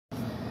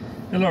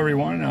Hello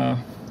everyone,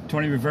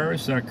 Tony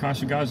Rivera's Cubiche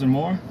Cigars and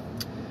More.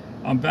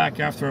 I'm back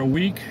after a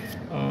week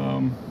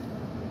of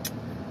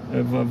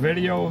a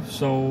video,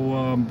 so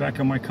I'm back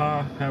in my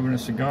car having a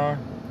cigar.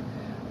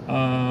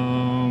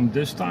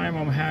 This time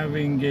I'm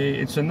having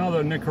it's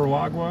another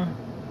Nicaragua.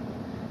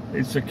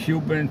 It's a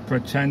Cuban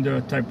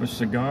Pretender type of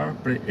cigar,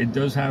 but it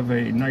does have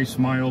a nice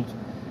mild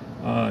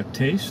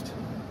taste.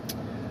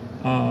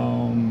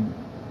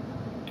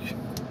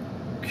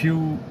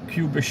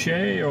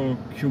 Cubiche or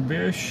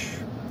Cubiche,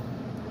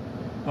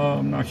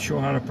 I'm not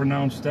sure how to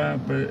pronounce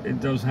that, but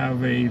it does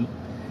have a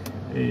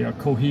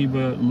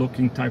Cohiba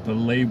looking type of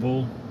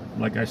label.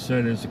 Like I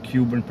said, it's a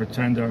Cuban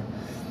Pretender,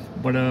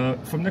 but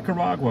from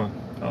Nicaragua.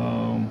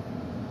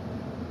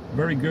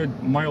 Very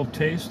good mild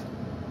taste,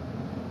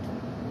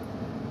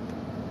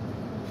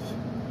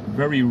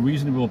 very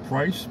reasonable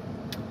price.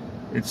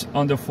 It's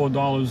under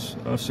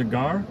 $4 a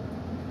cigar,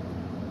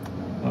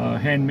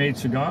 handmade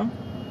cigar.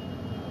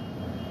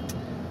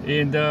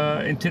 And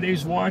in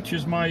today's watch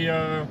is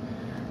my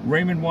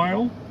Raymond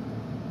Weil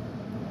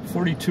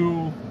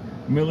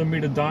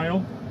 42mm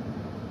dial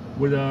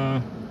with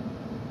a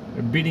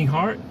beating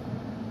heart.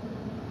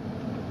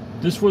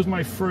 This was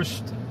my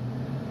first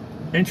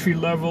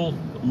entry-level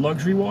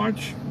luxury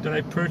watch that I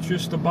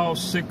purchased about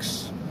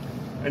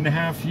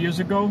 6.5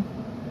 years ago.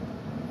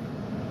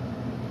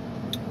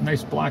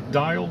 Nice black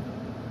dial.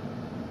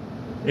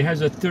 It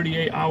has a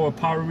 38-hour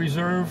power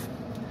reserve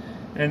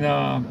and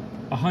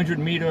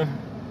 100-meter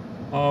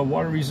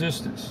water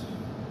resistance.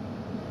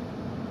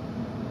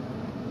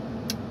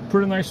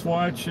 Pretty nice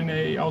watch, and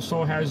it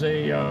also has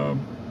a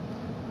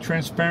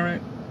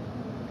transparent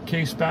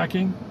case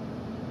backing.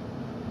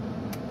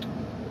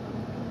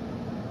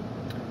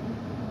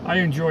 I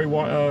enjoy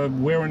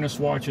wearing this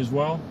watch as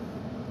well.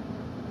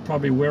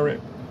 Probably wear it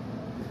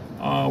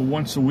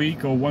once a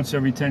week or once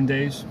every 10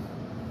 days.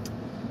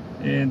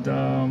 And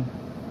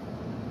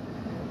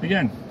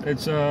again,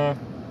 it's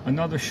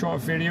another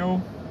short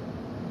video.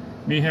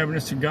 Me having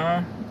a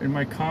cigar in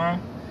my car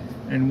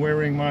and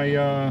wearing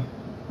my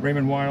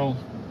Raymond Weil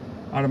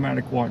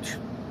automatic watch.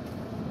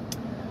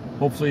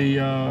 Hopefully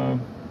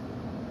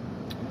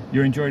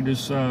you enjoyed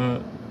this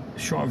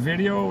short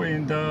video,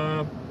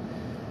 and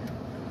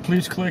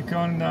please click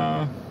on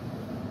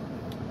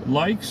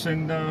likes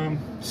and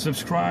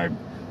subscribe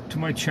to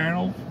my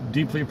channel.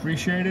 Deeply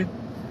appreciated.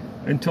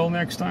 Until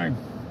next time,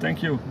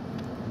 thank you.